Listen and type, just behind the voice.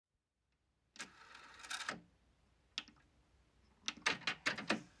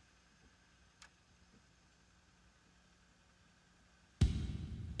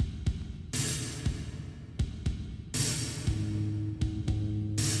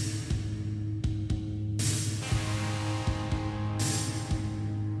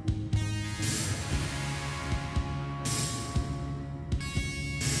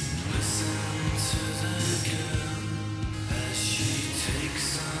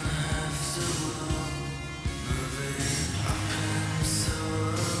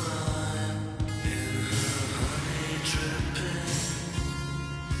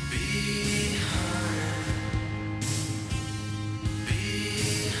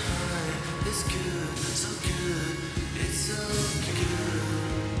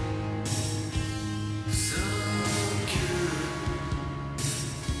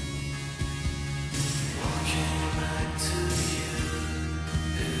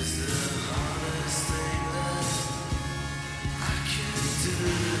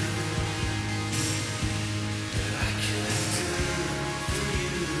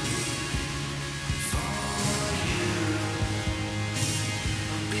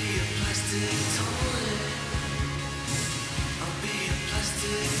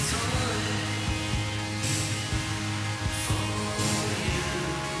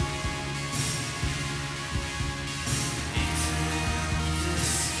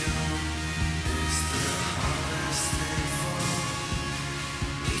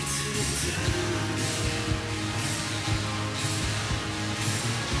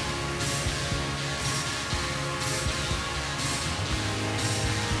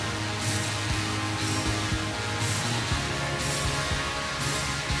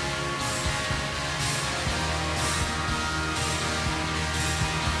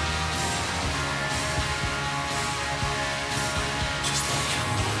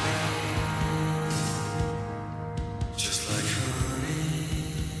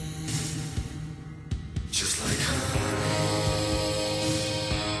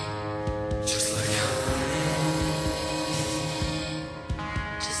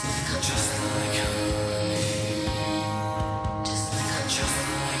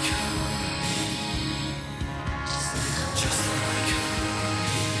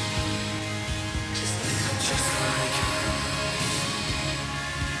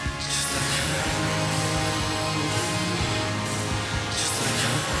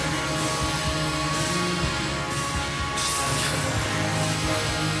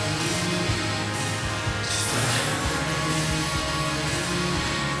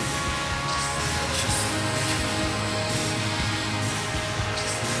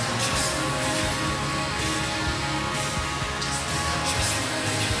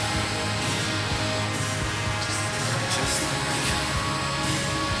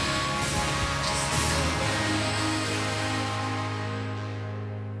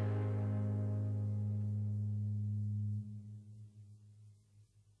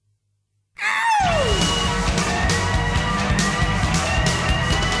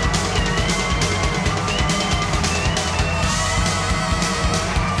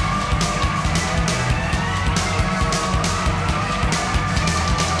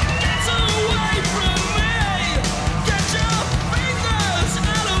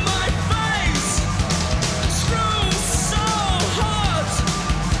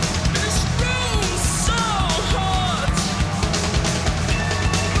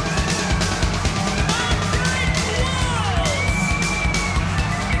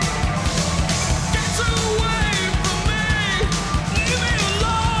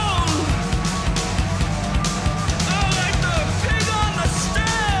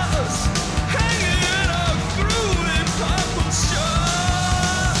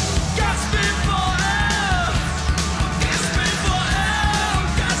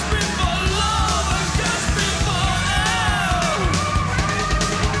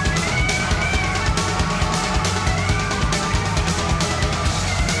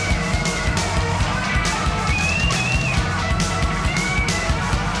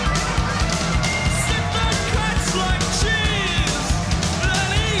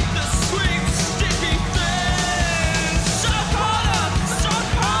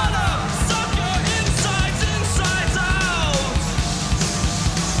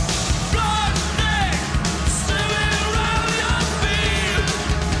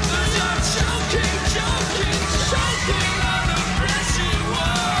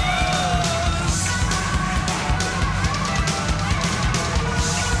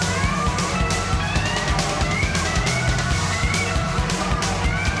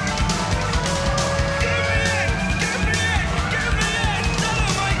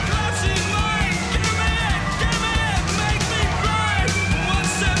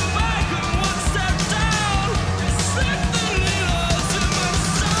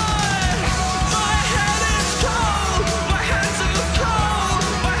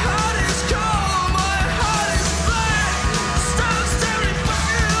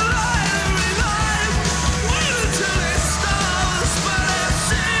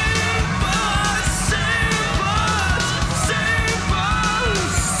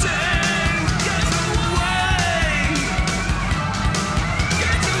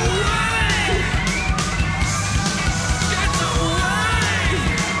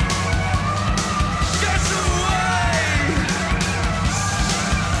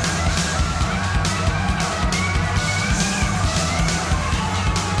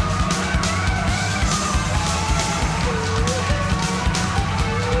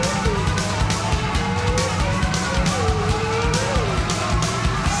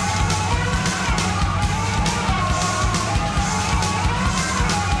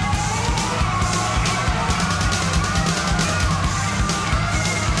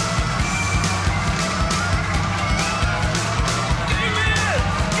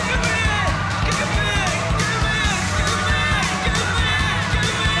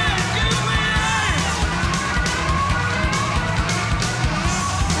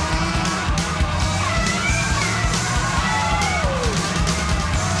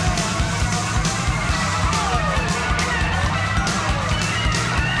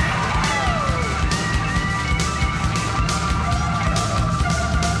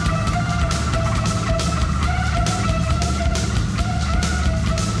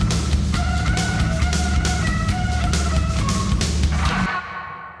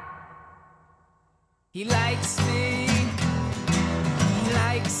He likes me, he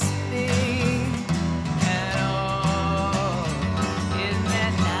likes me, and oh, isn't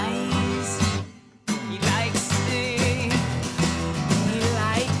that nice? He likes me,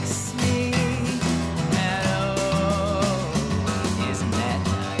 and oh, isn't that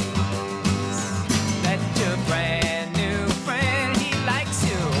nice? That your brand new friend, he likes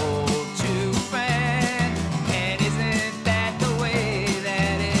you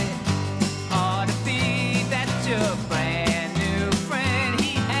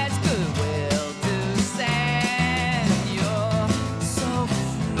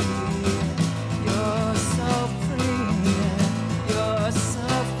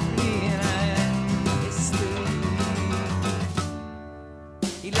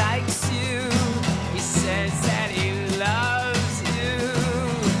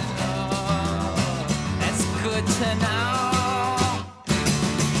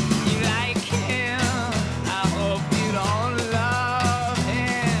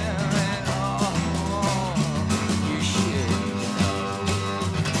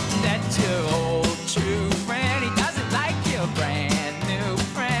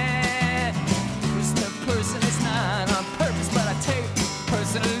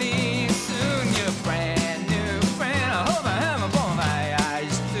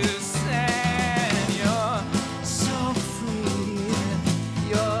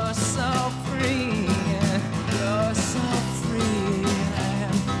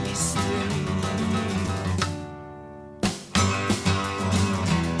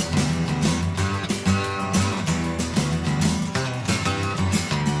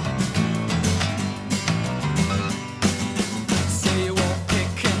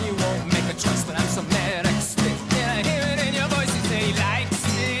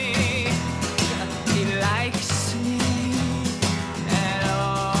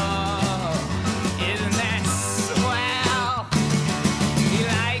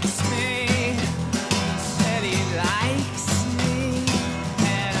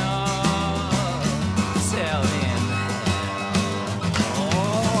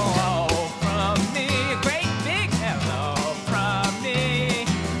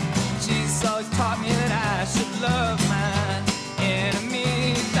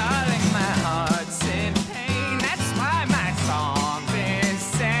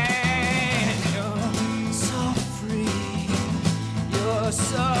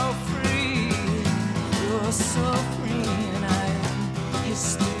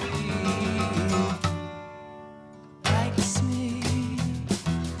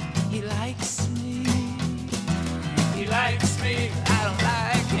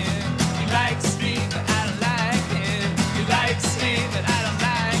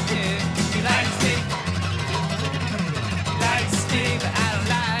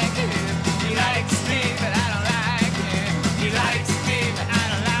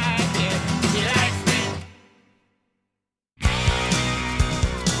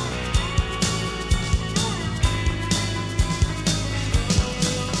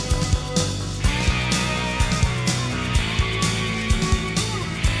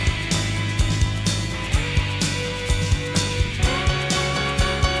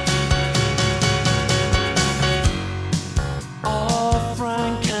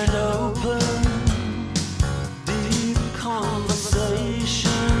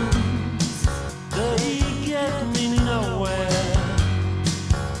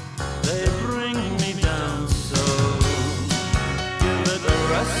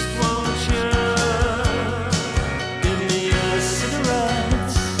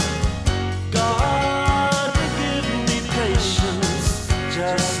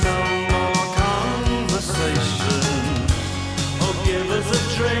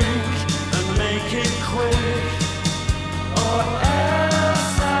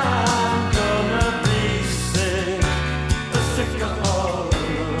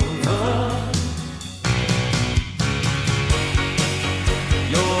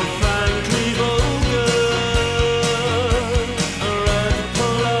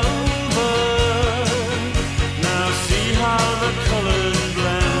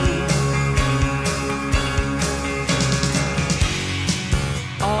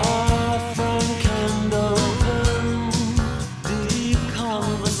Our Frank and open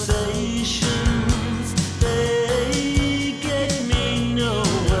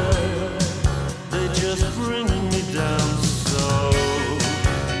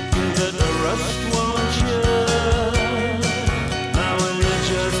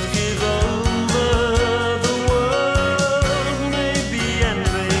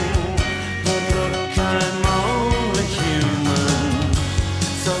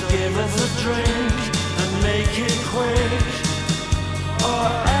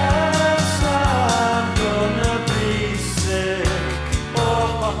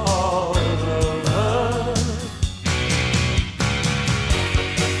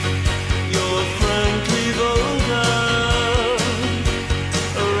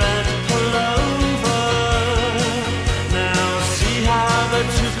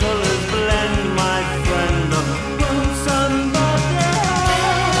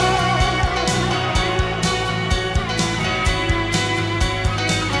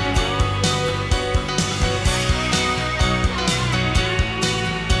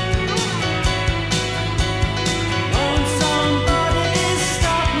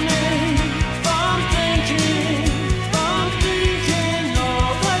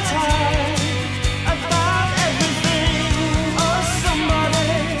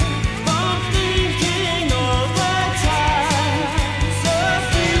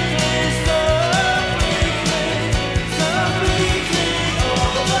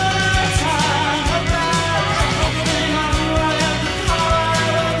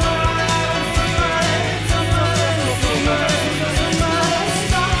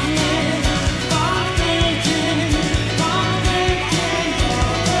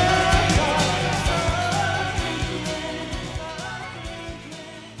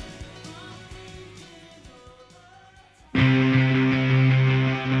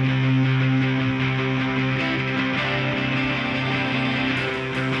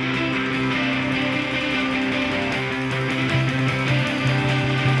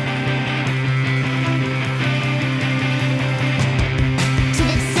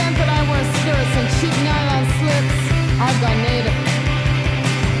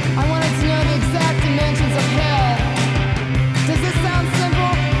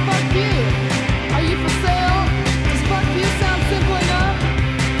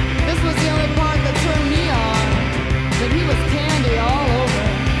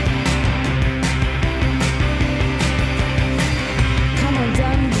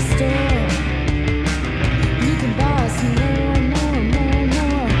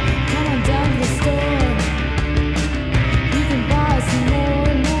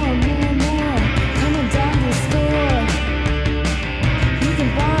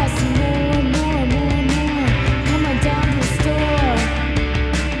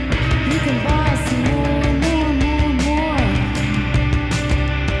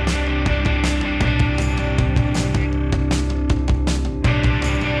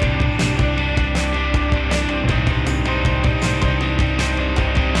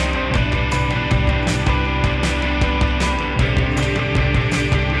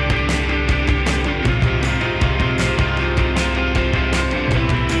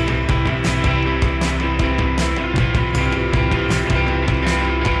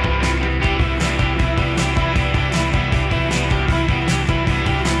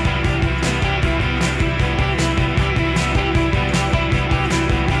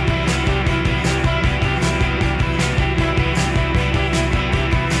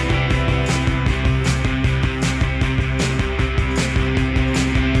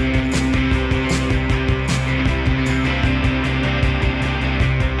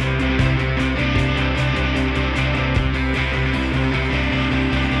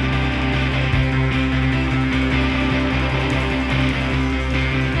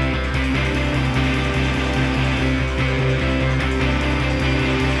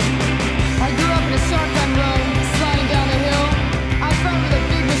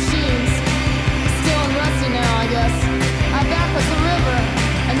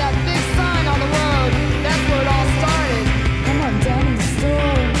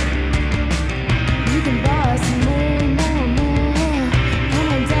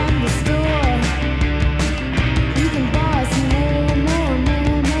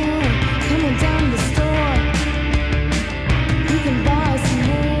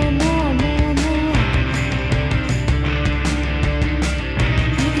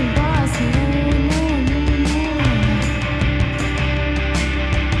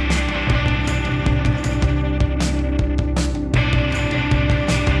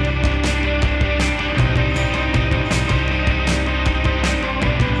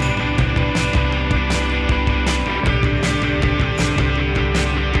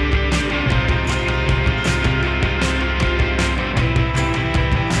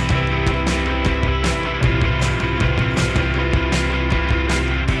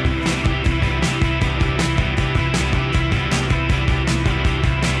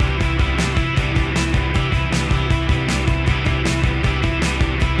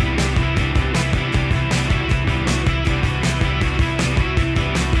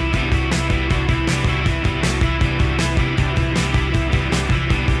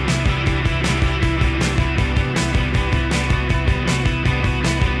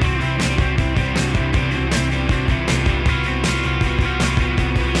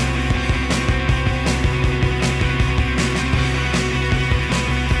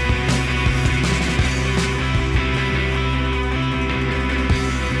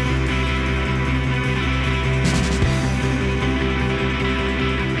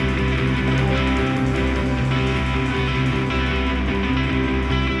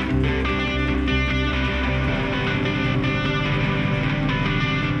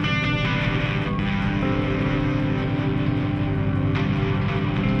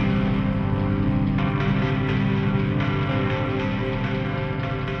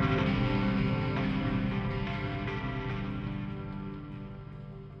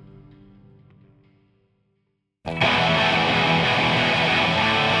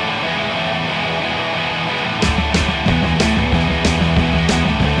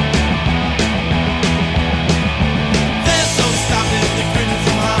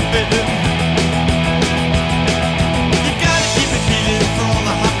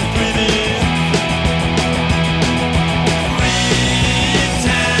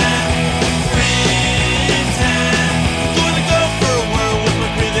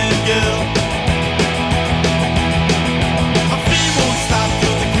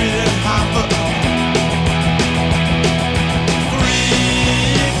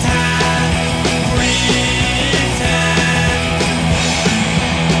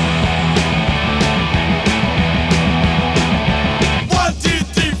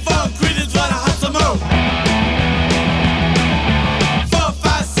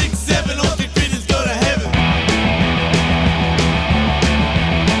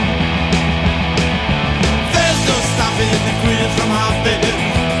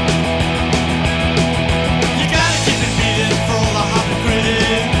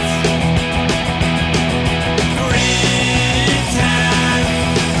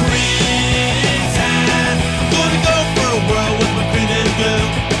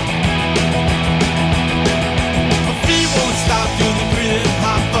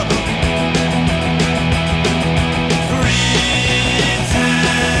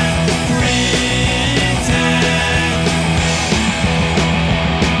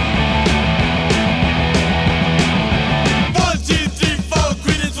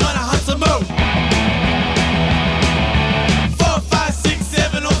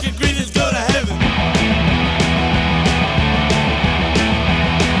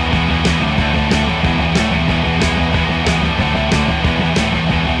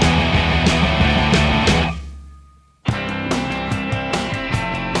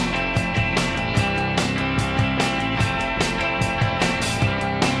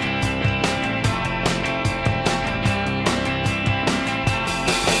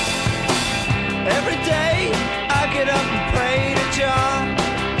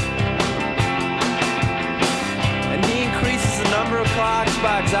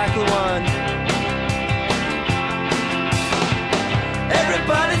exactly one.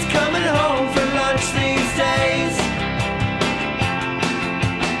 Everybody's coming home for lunch these days.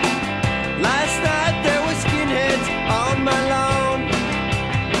 Last night there were skinheads on my lawn.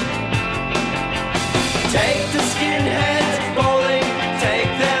 Take the skinheads bowling,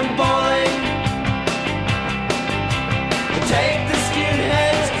 take them bowling. Take the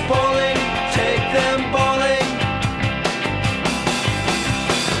skinheads bowling, take them bowling.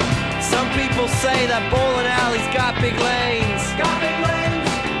 Some people say that bowling alleys got big lanes. Got big lanes,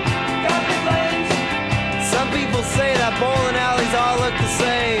 got big lanes. Some people say that bowling alleys all look the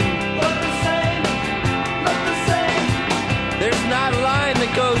same. Look the same, look the same. There's not a line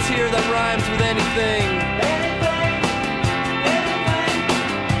that goes here that rhymes with anything. Anything, anything.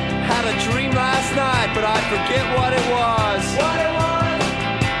 Had a dream last night, but I forget what it was. What it was,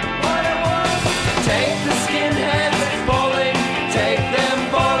 what it was. Take the skinheads bowling, take them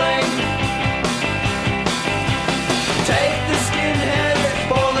bowling. Take the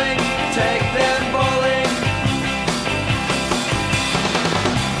skinheads bowling, take them bowling.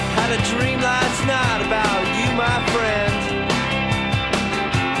 Had a dream last night about you, my friend.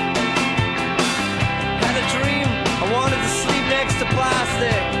 Had a dream I wanted to sleep next to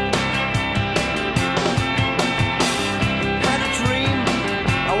plastic. Had a dream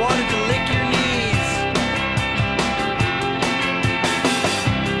I wanted to lick your knees.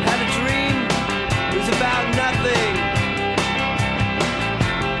 Had a dream it was about nothing.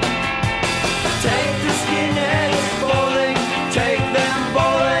 Take the skinheads bowling, take them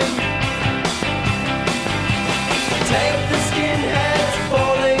bowling. Take the skinheads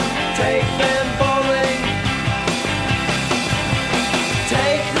bowling, take them bowling.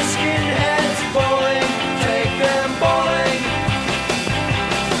 Take the skinheads bowling, take them bowling.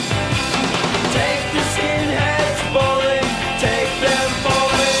 Take the skinheads bowling, take them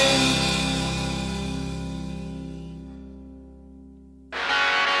bowling.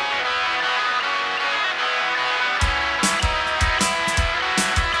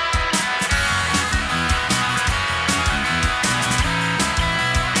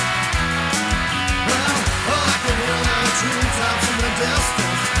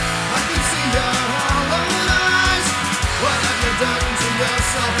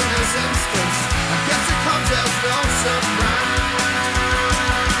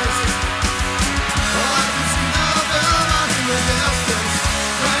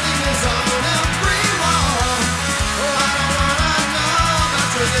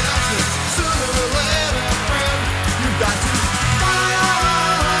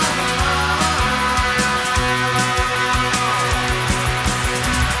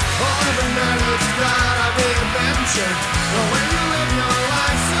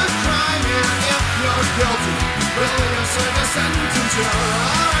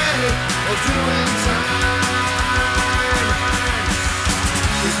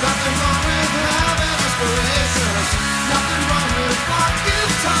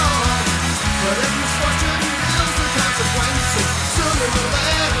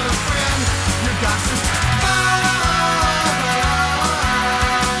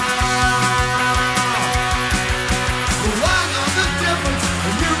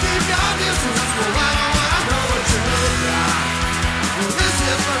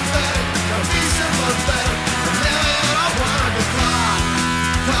 Sympathetic, be sympathetic, and then I wanna decline.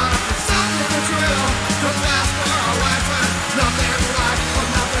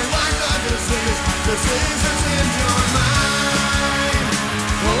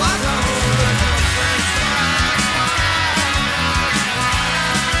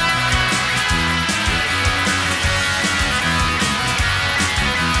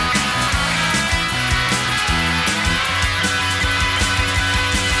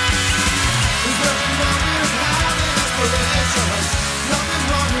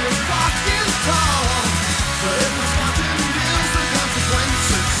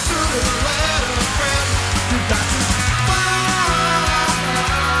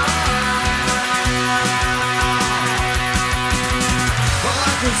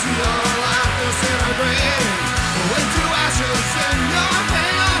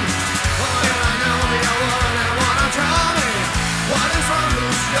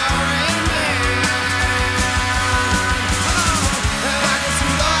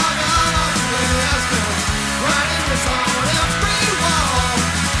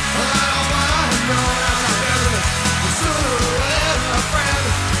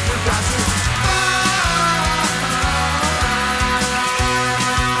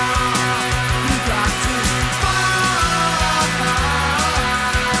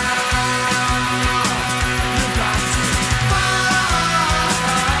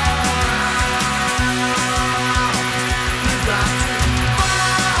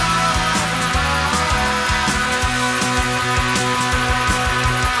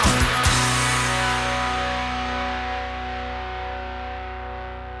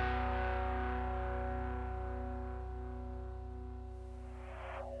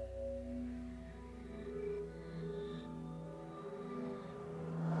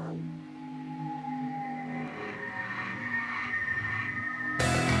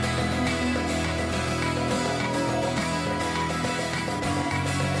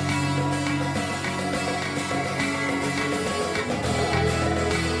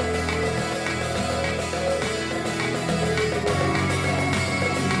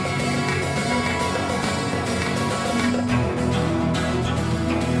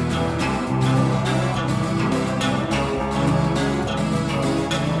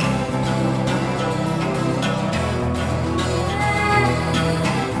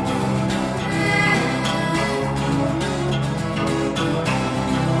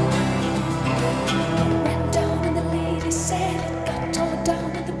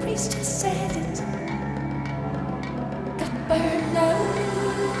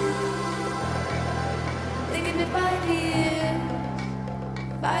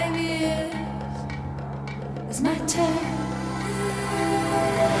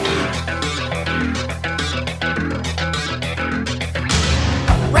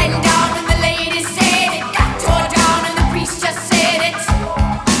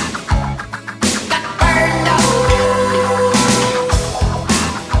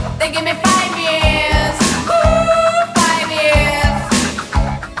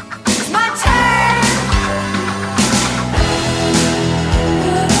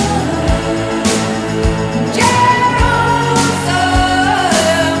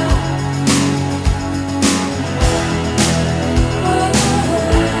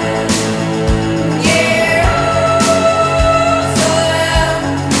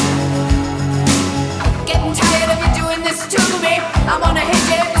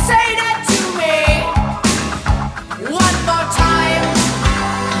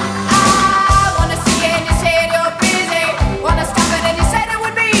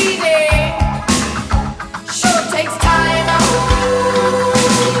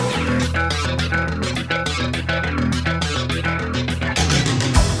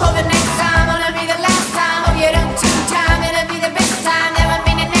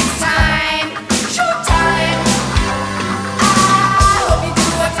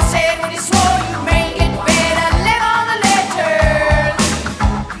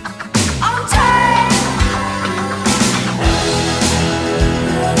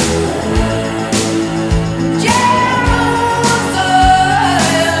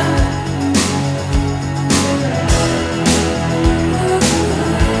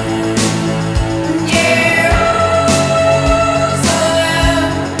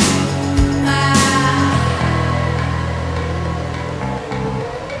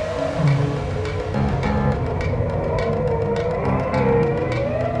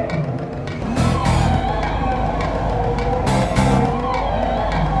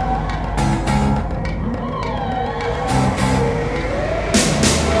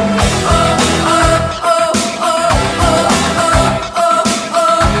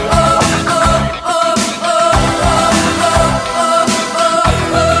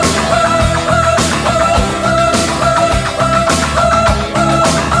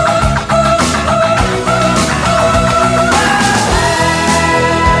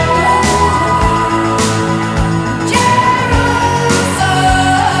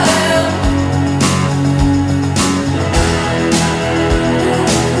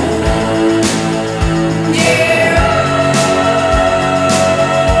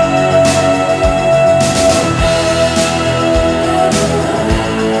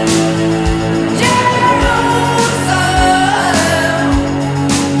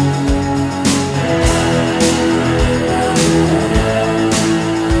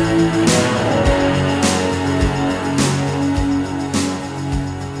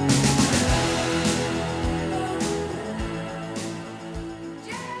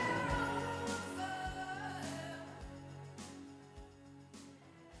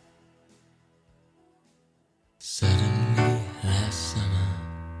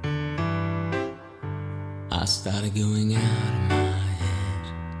 I started going out of my head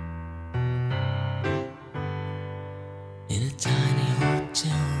in a tiny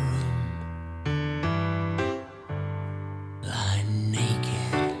hotel room, lying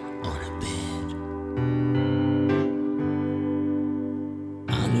naked on a bed.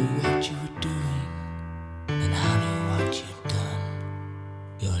 I knew what you were doing, and I knew what you'd done.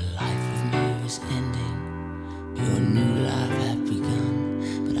 Your life with me was ending, your new life had begun,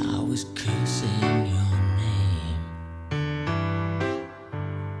 but I was cursing your name,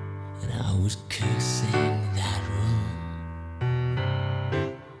 and I was cursing that room,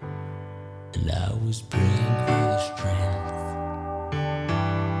 and I was praying for the strength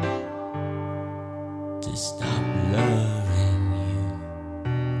to stop loving you.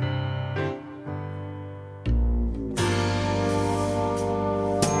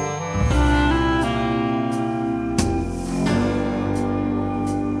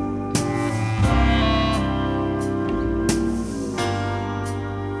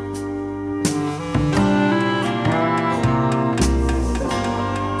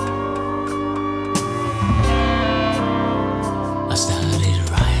 I started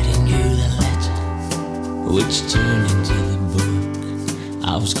writing you the letter, which turned into the book.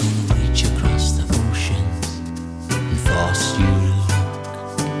 I was gonna reach across the oceans and force you to look.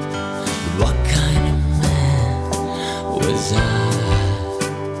 But what kind of man was I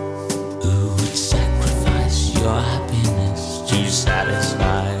who would sacrifice your happiness to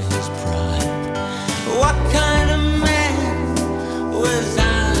satisfy his pride? What kind of man was I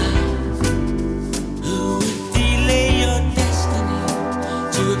who would delay your destiny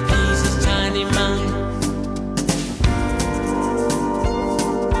to appease his tiny mind?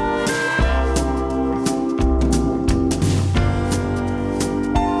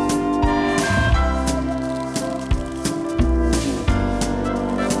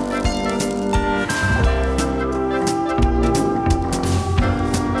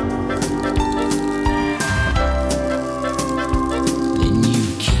 Then you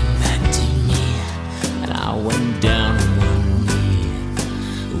came back to me, and I went down on one knee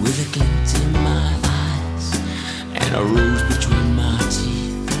with a glint in my eyes and a rose between my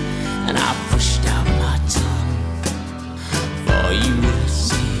teeth, and I pushed out my tongue for you to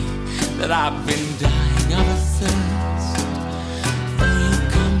see that I've been dying of a thirst for your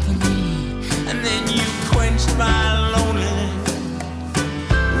company. And then you quenched my loneliness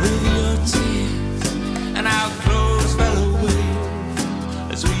with your tears, and our clothes fell away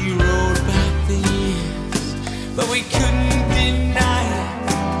as we rolled back the years, but we couldn't deny it,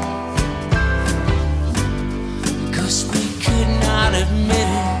 'cause we could not admit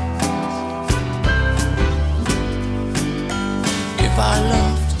it. If our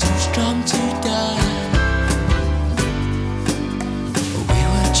love's too strong to die, we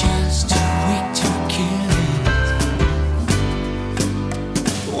were just too weak to kill it.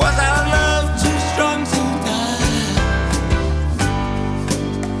 Was our love too strong to die?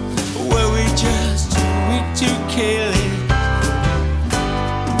 Were we just too weak to kill it?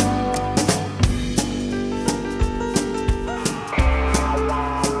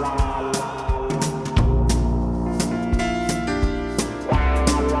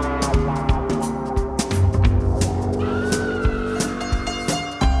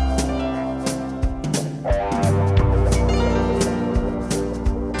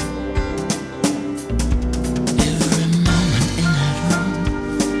 Every moment in that room,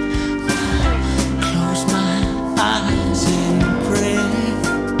 I close my eyes in prayer.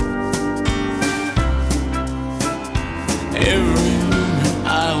 Every moment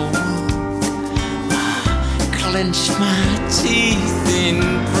I woke, I clenched my teeth in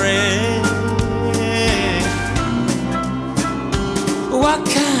prayer. What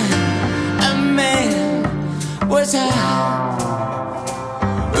kind of man was I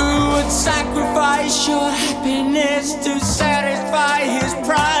who would sacrifice your happiness to satisfy his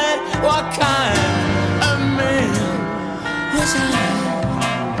pride? What kind of man was I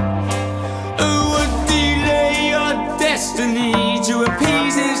who would delay your destiny to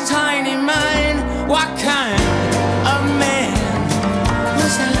appease his tiny mind? What kind of man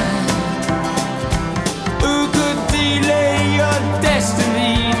was I who could delay your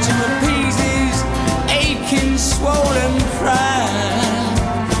destiny to appease his aching, swollen pride?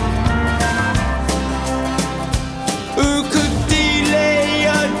 Who could delay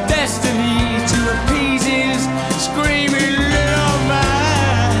your destiny to appease his screaming little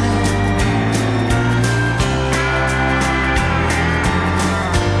mind?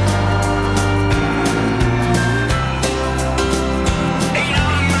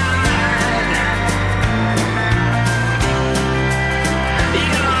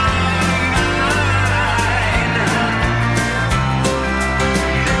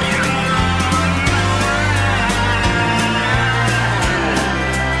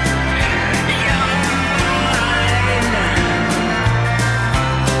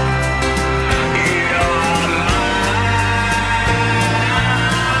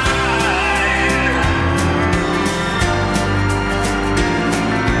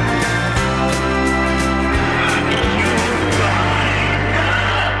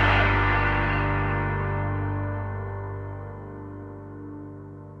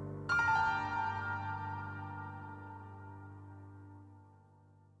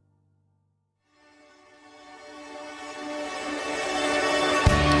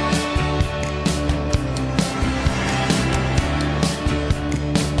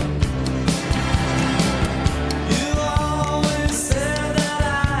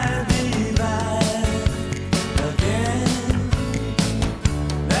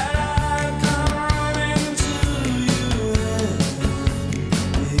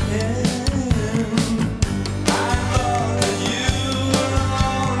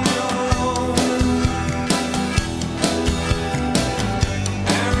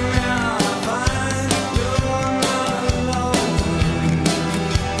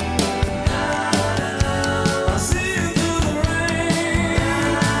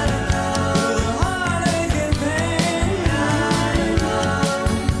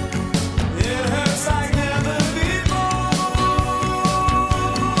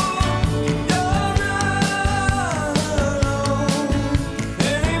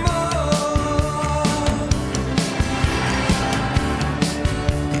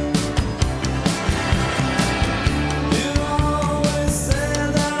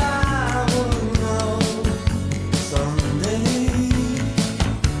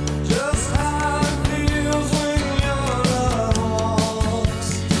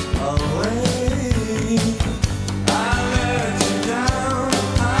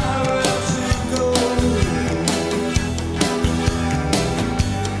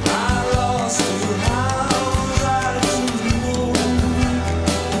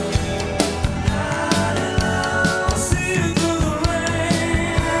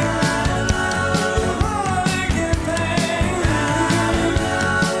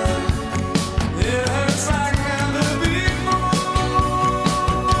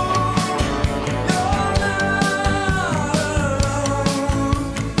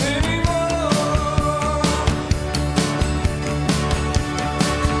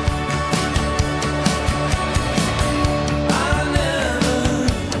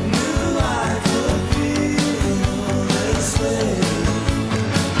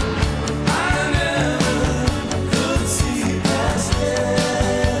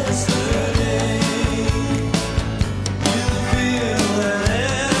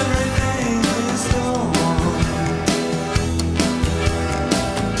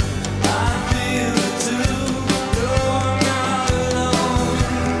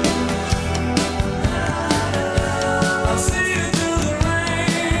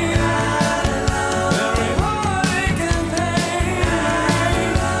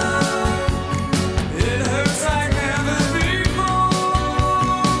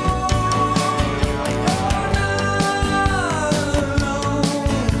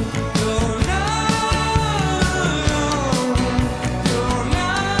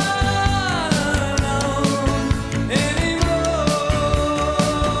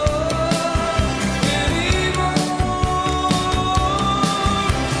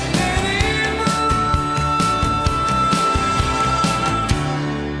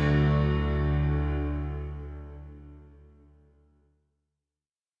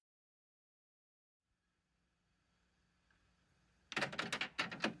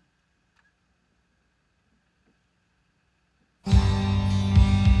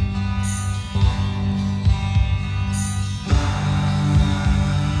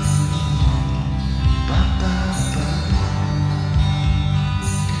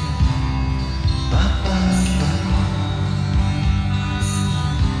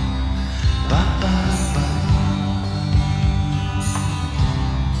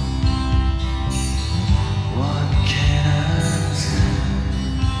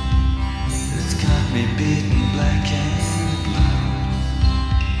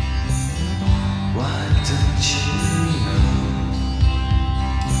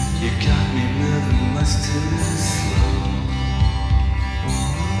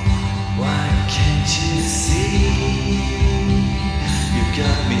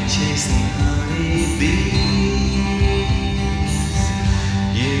 chasing honeybees.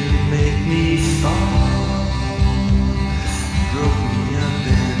 You make me fall, broke me up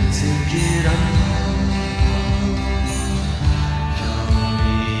and took it all. Call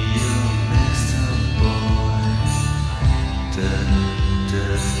me your master boy. Da, da, da,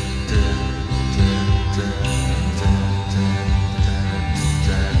 da, da, da, da, da,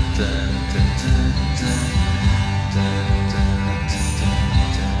 da, da, da, da,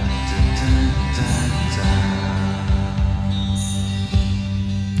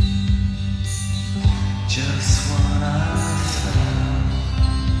 just what I found,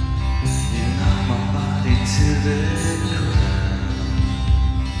 you knock my body to the ground.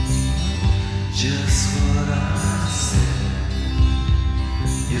 Just what I said,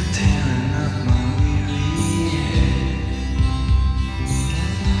 you're tearing up my weary head.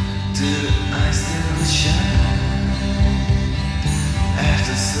 Do I still shine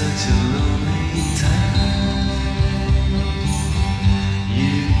after such a lonely time?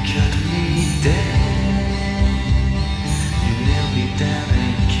 You cut me dead. Down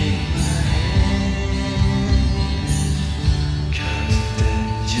and kick my head, 'cause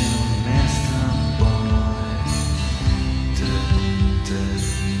that's your master boy. Da, da,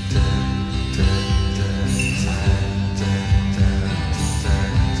 da, da, da, da, da, da, da,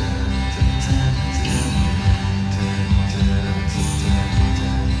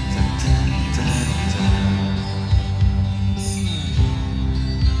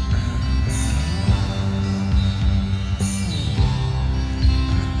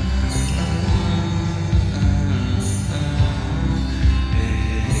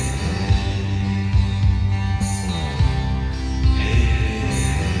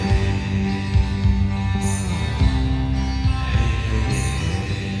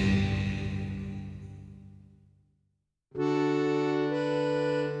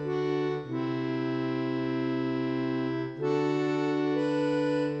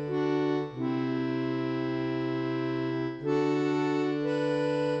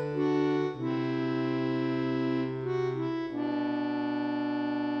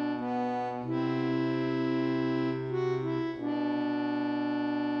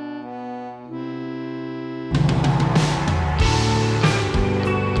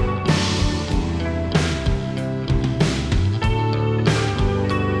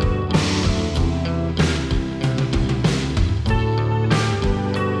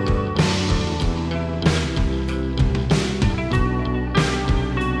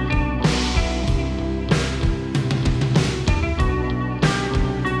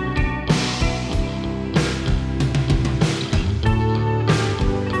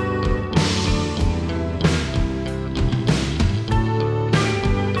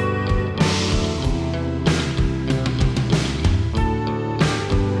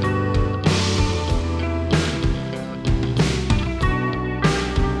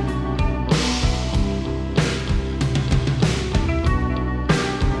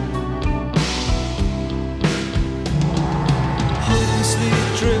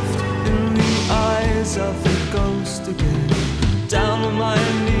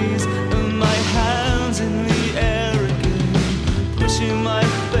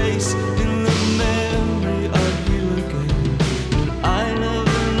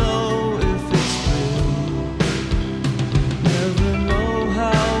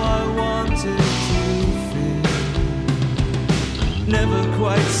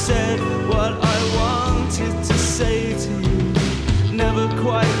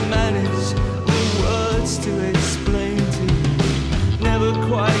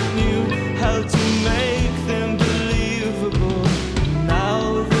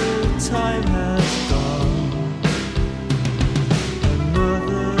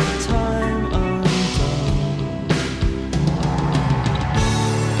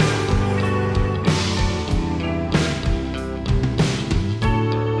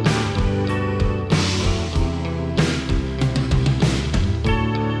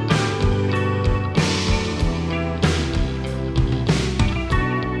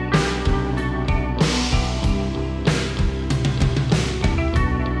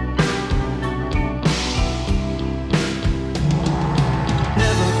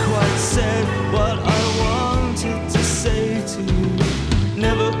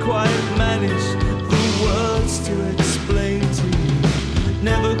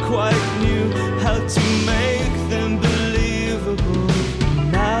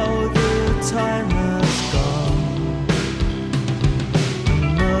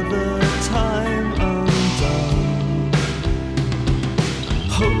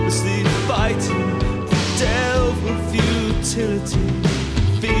 hopelessly fighting the devil futility.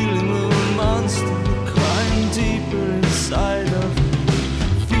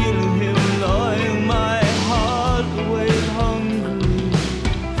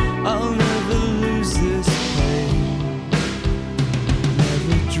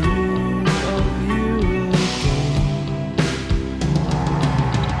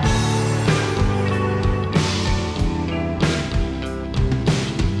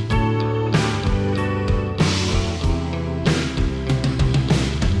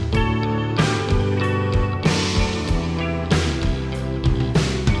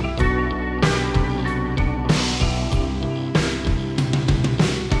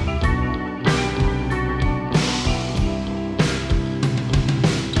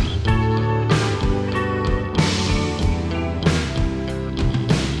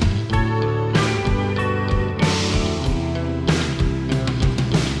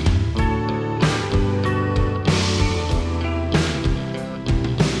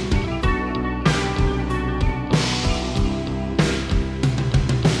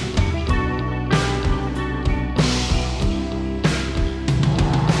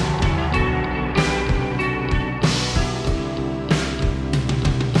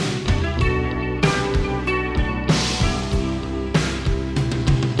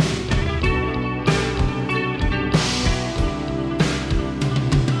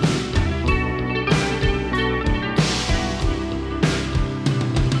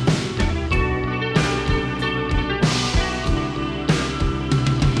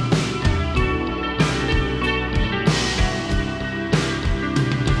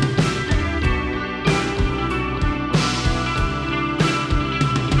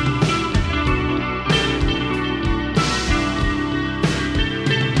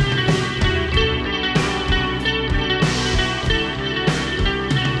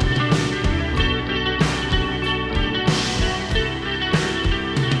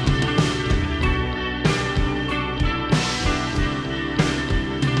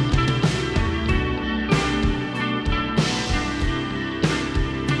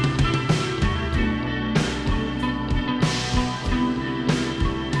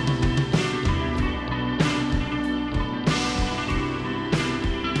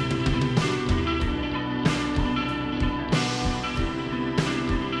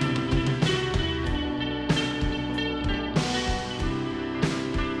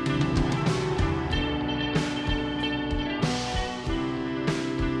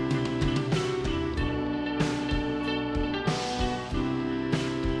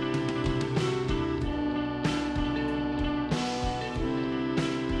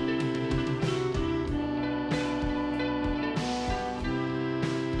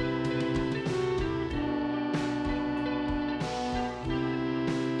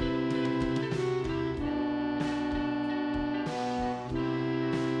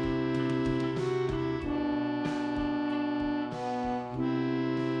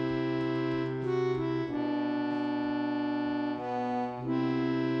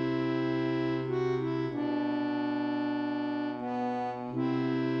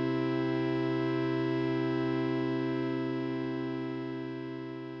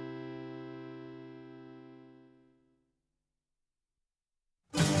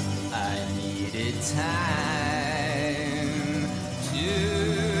 time to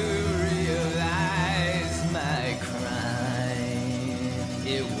realize my crime.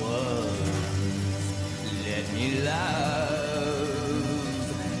 It was let me love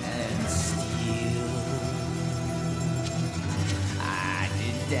and steal. I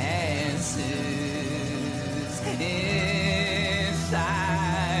did dances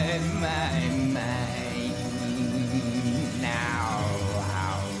inside my mind. Now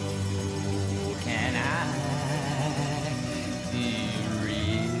how can I be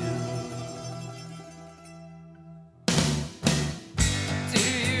real? Do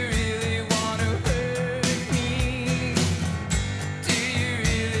you really want to hurt me? Do you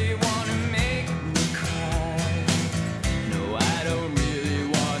really want to make me cry? No, I don't really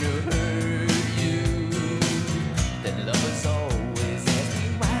want to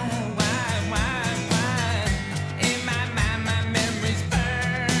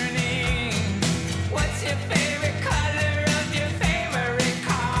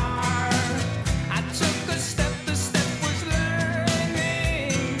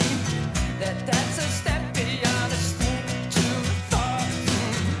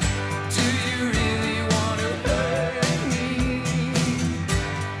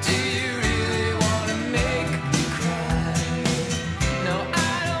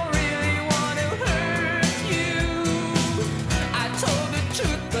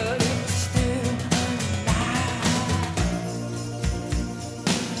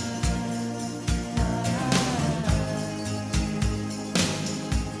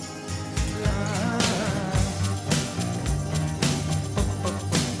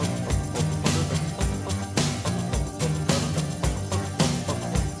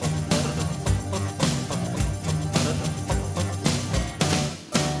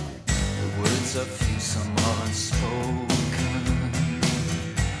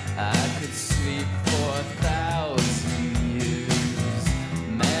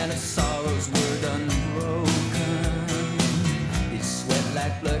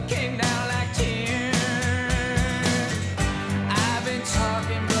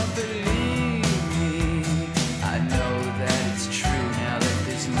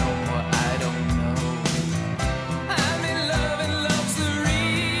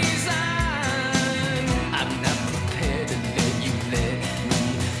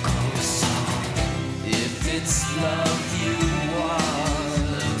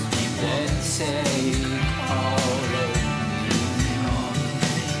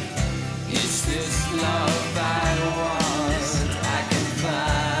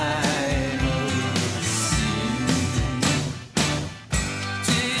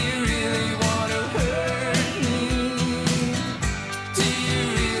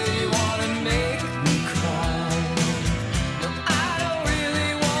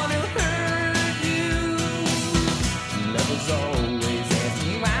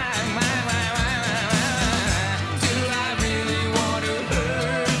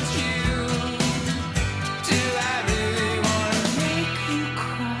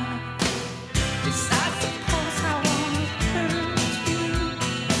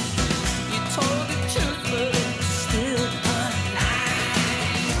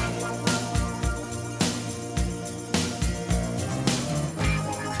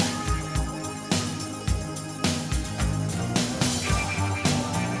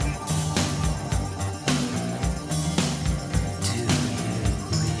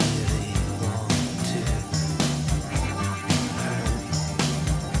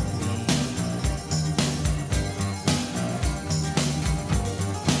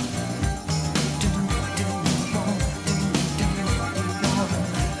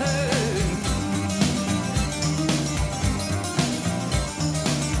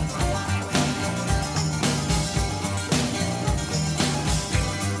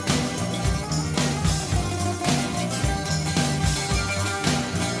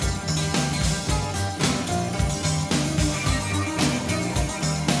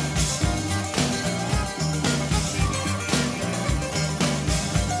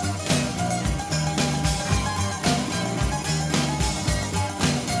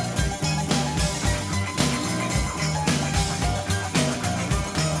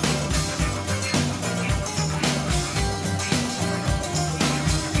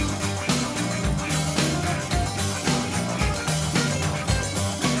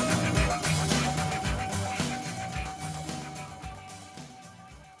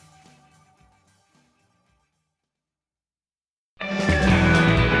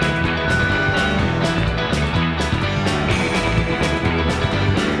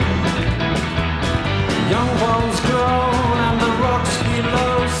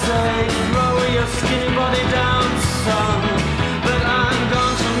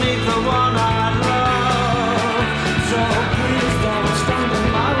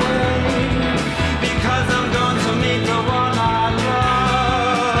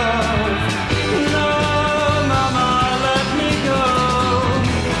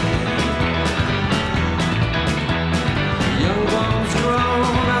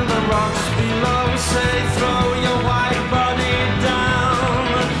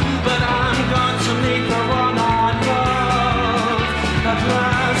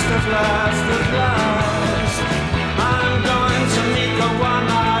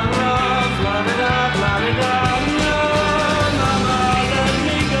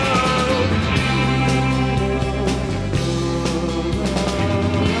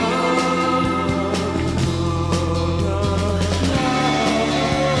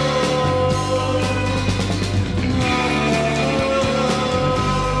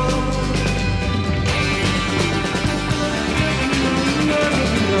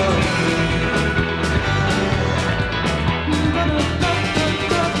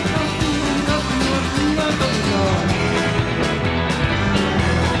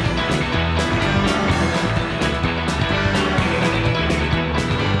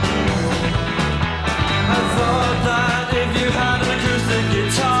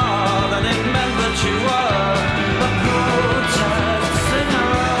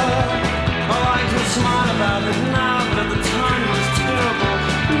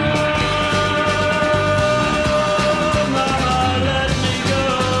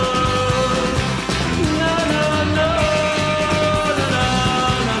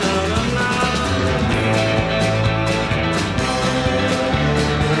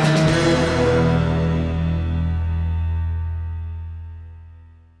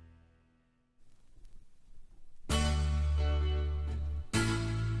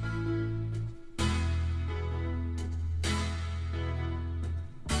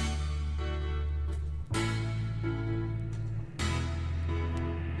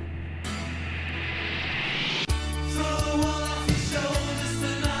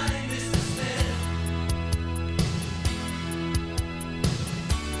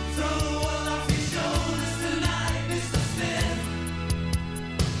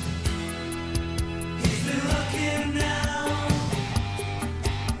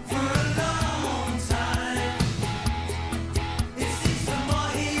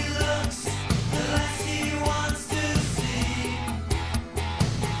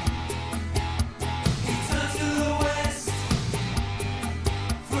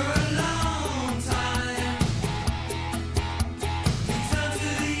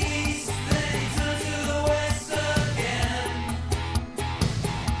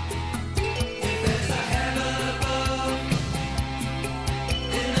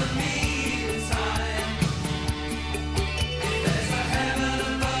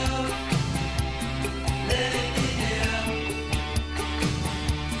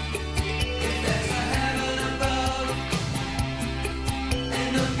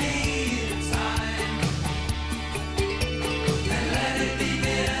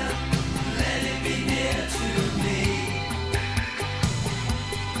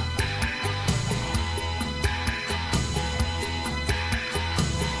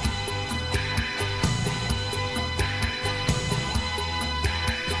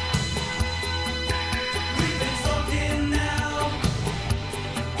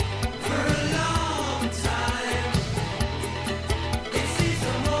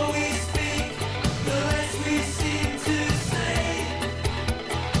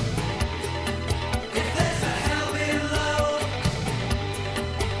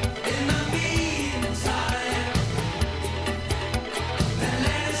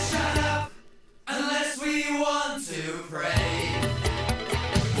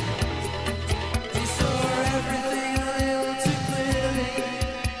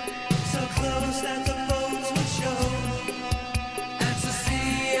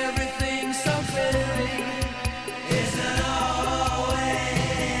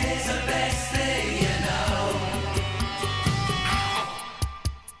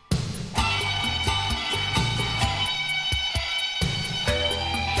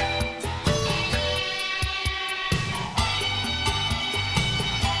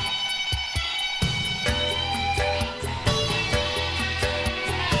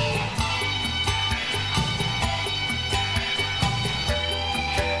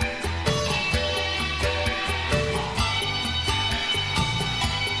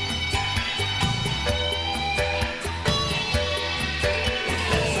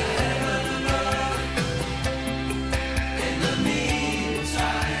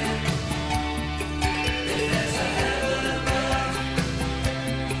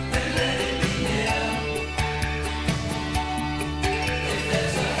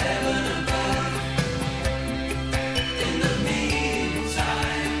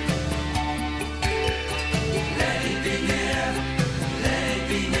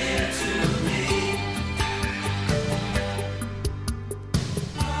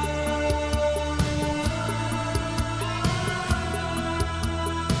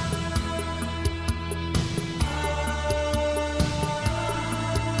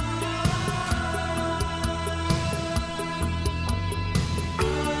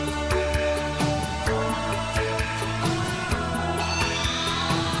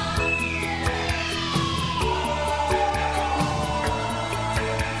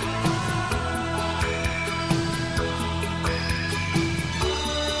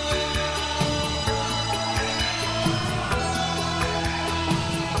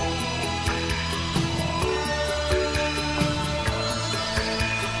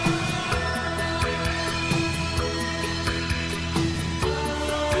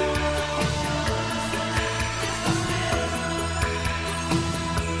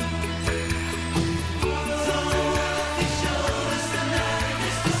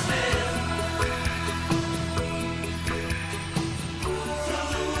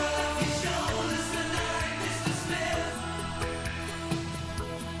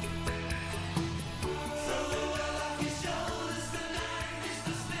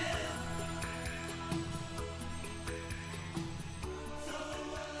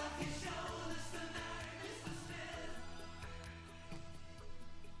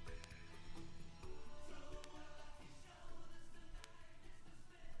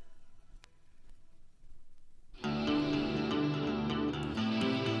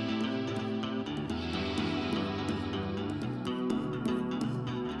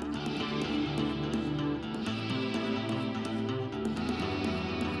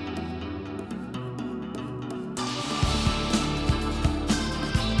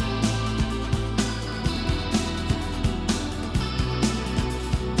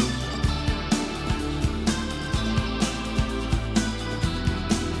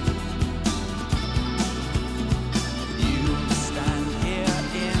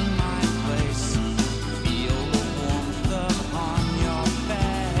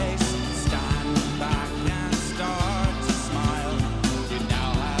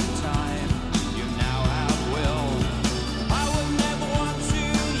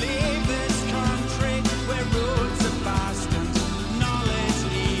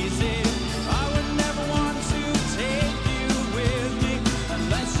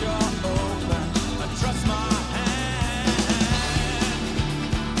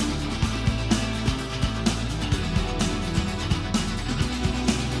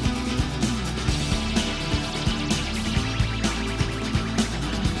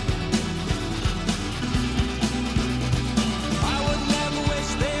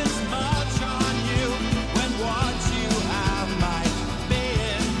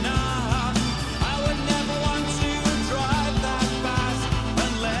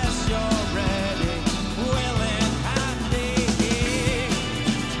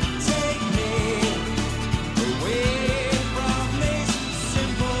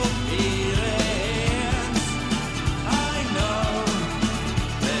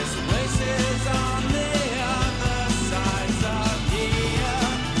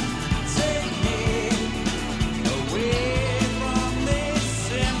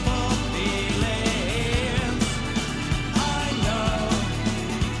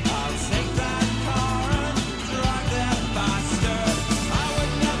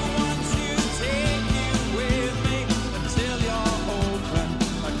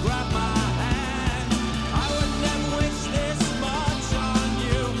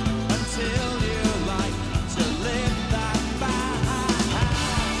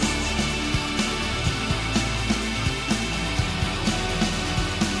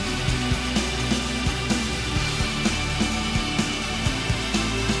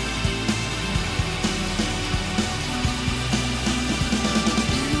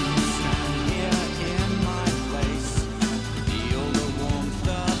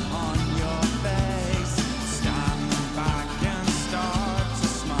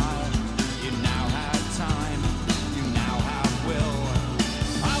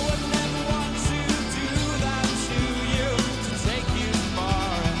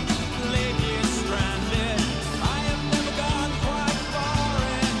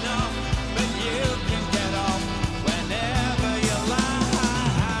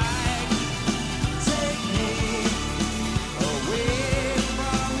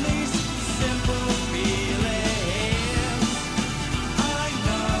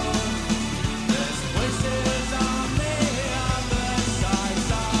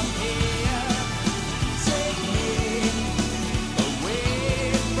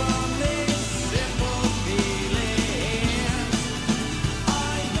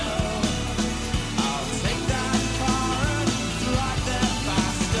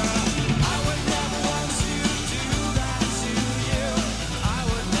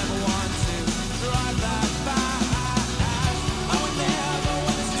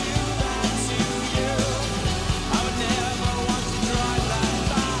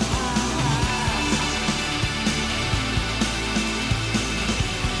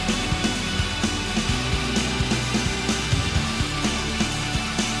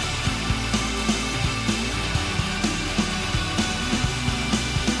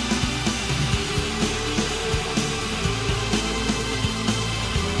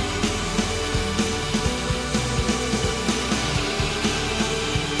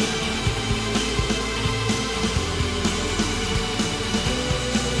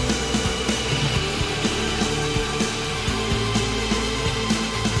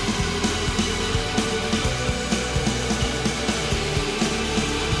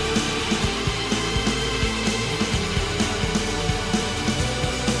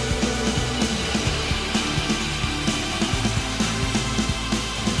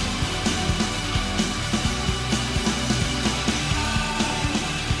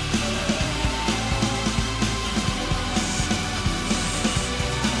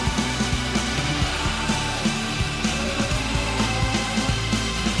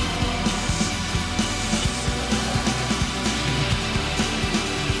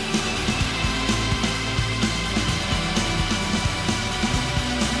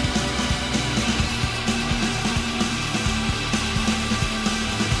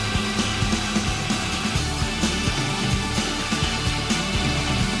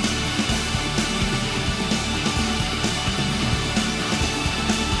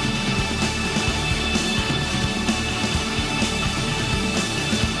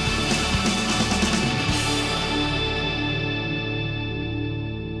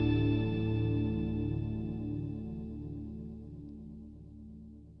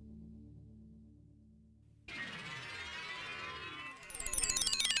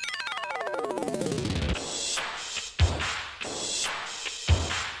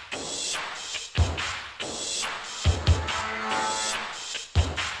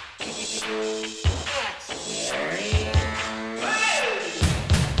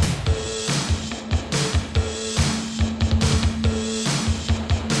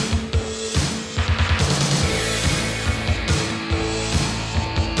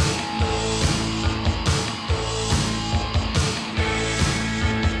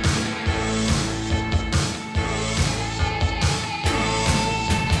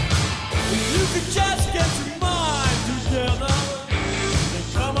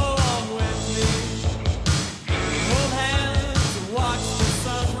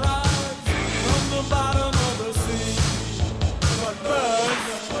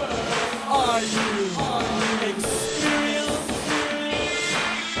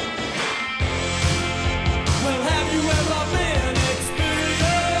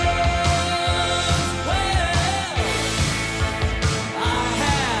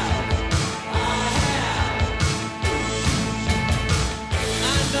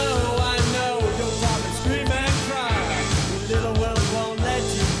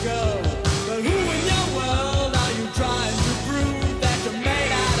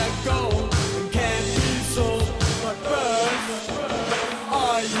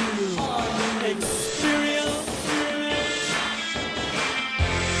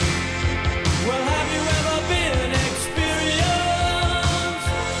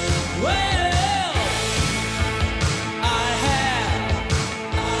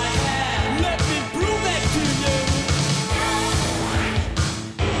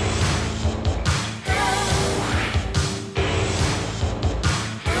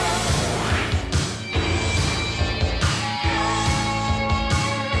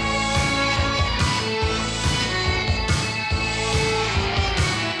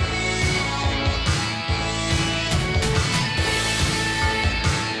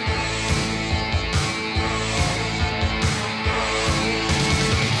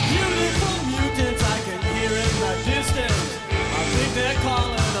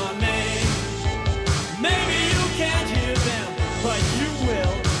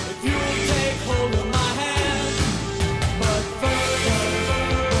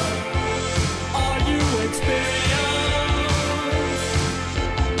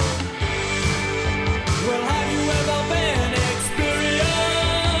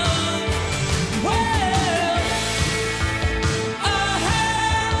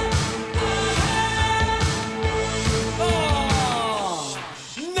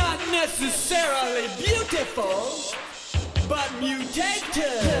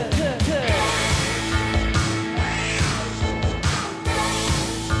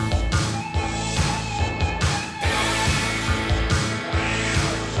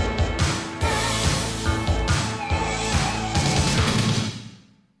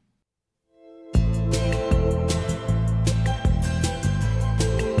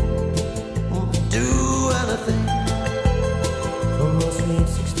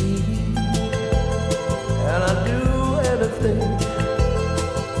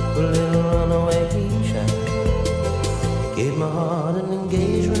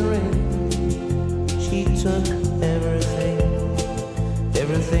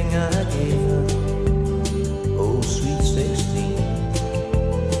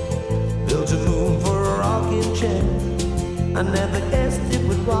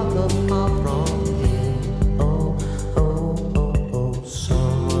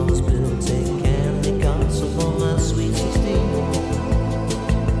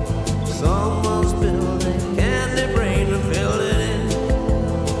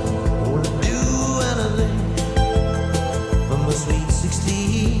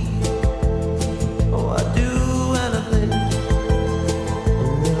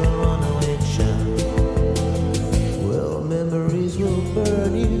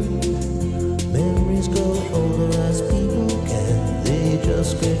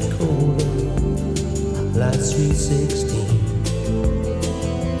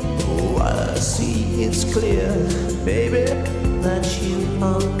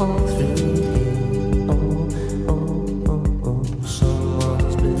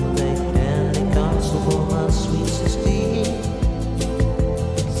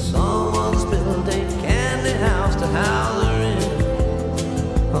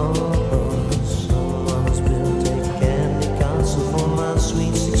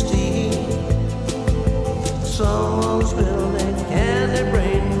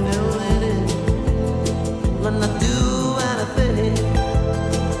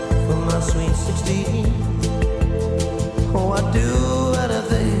Sweet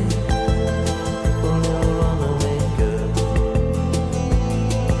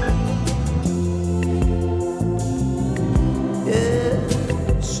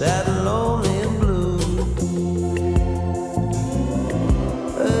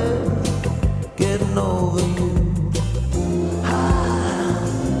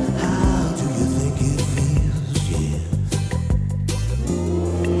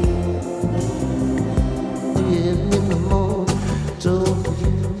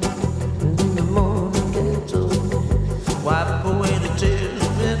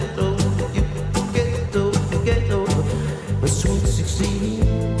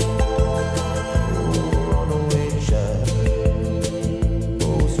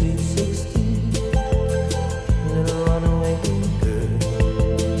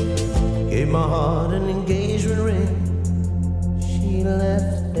my heart an engagement ring. She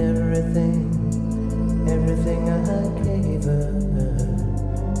left everything I gave her.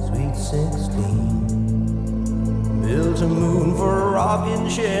 Sweet 16. Built a moon for a rocking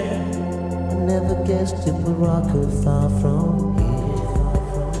chair. I never guessed it would rock her far from here.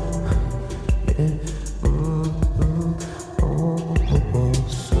 Yeah.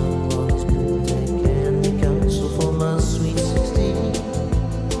 Someone's been taking counsel for my sweet 16.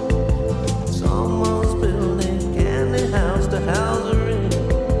 Someone's building candy house to house her in.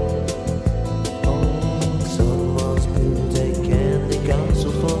 Oh, someone's been taking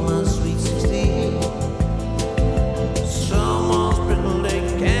counsel for my sweet 16. Someone's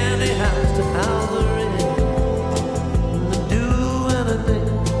building candy house to house her in. To do anything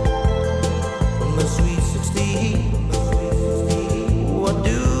for my sweet 16. Oh, I'd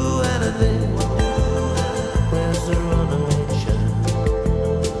do anything. Where's the runaway child?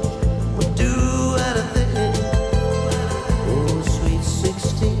 I'd do anything. Oh, sweet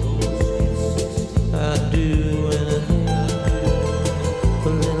 16. I'd do anything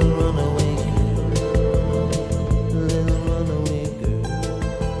for little runaway girl. Little runaway girl.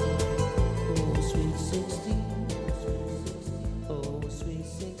 Oh, sweet 16. Oh, sweet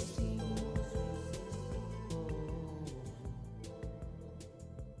 16.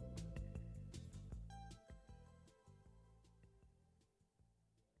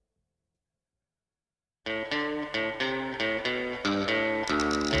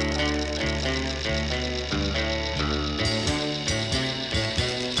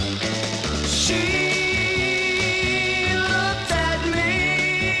 She looked at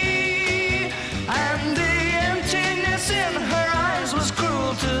me, and the emptiness in her eyes was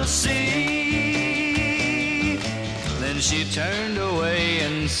cruel to see. Then she turned away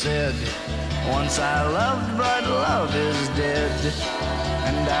and said, once I loved, but love is dead.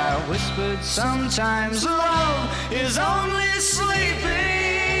 And I whispered, sometimes love is only sleeping.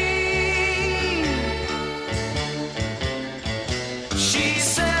 She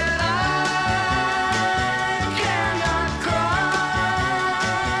said, I cannot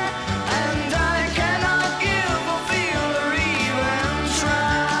cry, and I cannot give or feel or even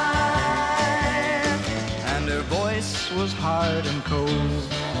try. And her voice was hard and cold.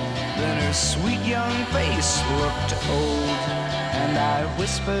 Then her sweet young face looked old. And I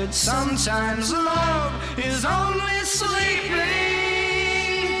whispered, sometimes love is only sleeping.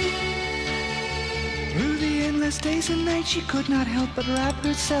 Through the endless days and nights, she could not help but wrap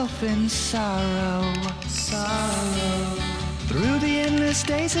herself in sorrow. Sorrow. Through the endless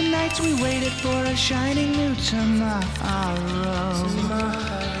days and nights, we waited for a shining new tomorrow.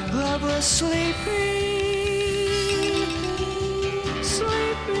 Love was sleeping, sleeping.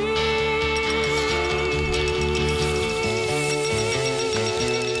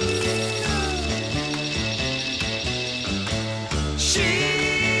 She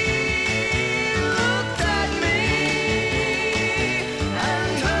looked at me,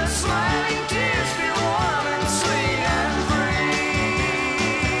 and her smiling tears feel warm and sweet and free.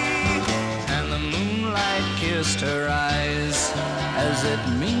 And the moonlight kissed her eyes as it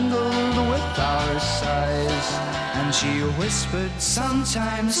mingled with our sighs. And she whispered,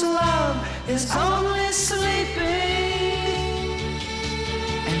 sometimes love is only sleeping.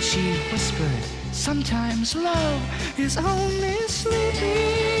 And she whispered, sometimes love is only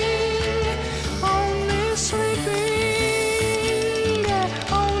sleeping, only sleeping,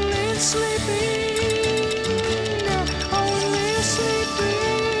 only sleeping, only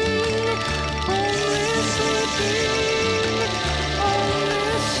sleeping, only sleeping,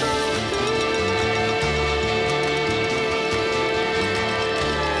 only sleeping.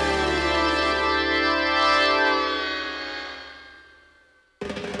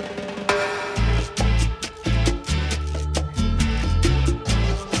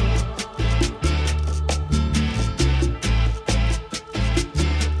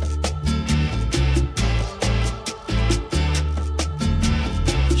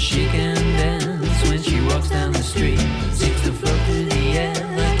 She can dance when she walks down the street. Seems to float through the air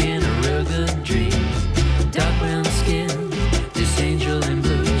like in a real good dream. Dark brown skin, this angel in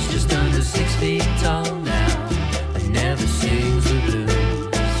blues, just under 6 feet tall now, but never sings the blues.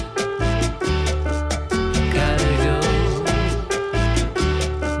 Gotta go,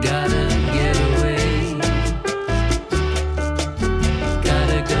 gotta get away.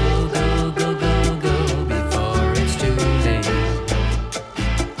 Gotta go, go, go, go, go before it's too late.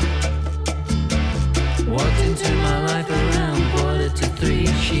 Walked into my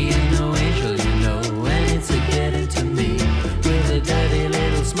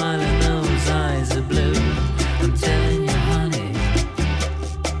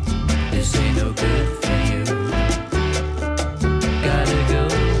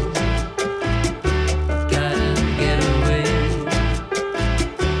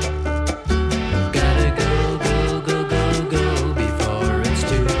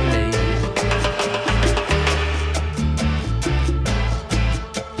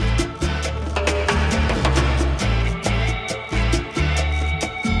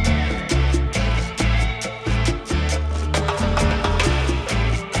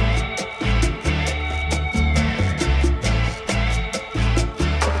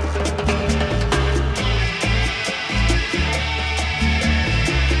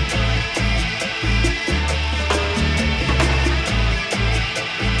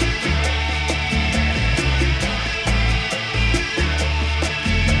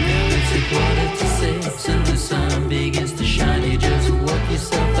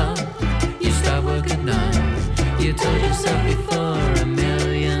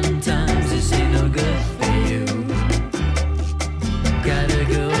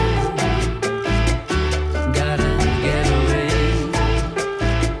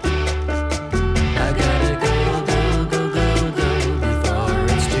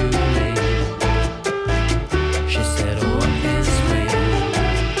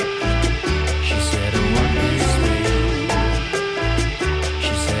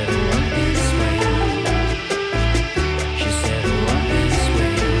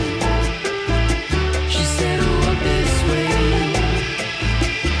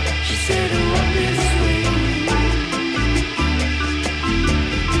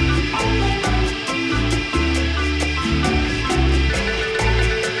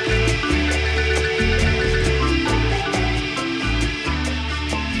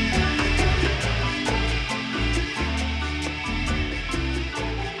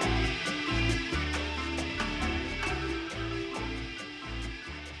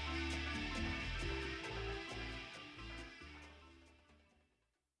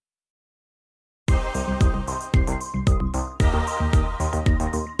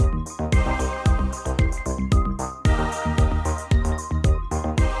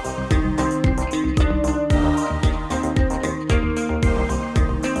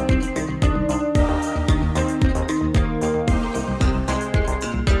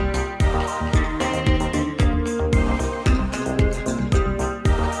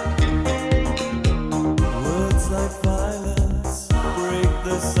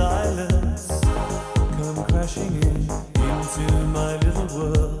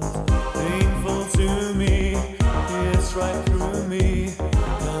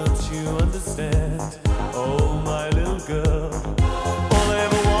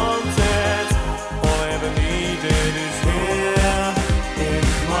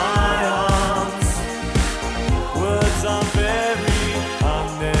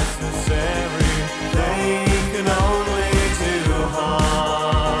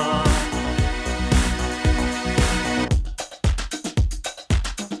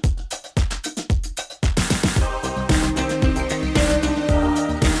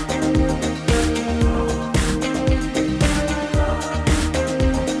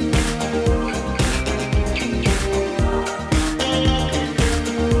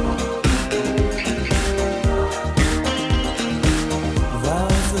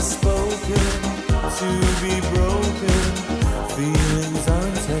unspoken, to be broken. Feelings are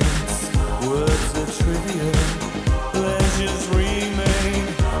intense, words are trivial. Pleasures remain,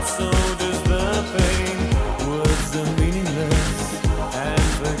 so does the pain. Words are meaningless and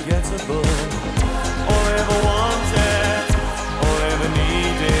forgettable. All I ever wanted, all I ever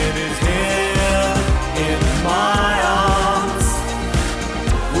needed is here in my arms.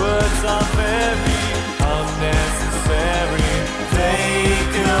 Words are very unnecessary, they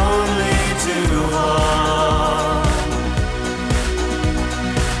can only do harm.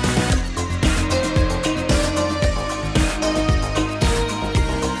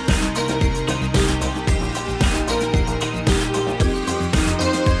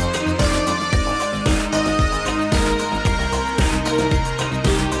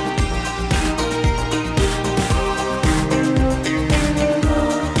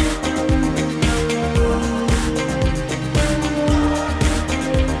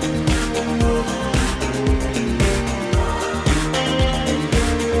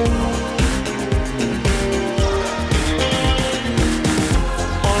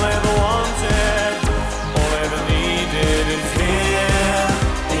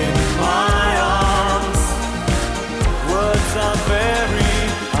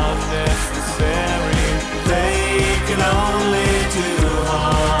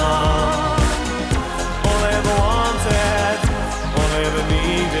 All I ever wanted, all I ever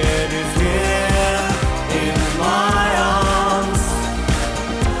needed is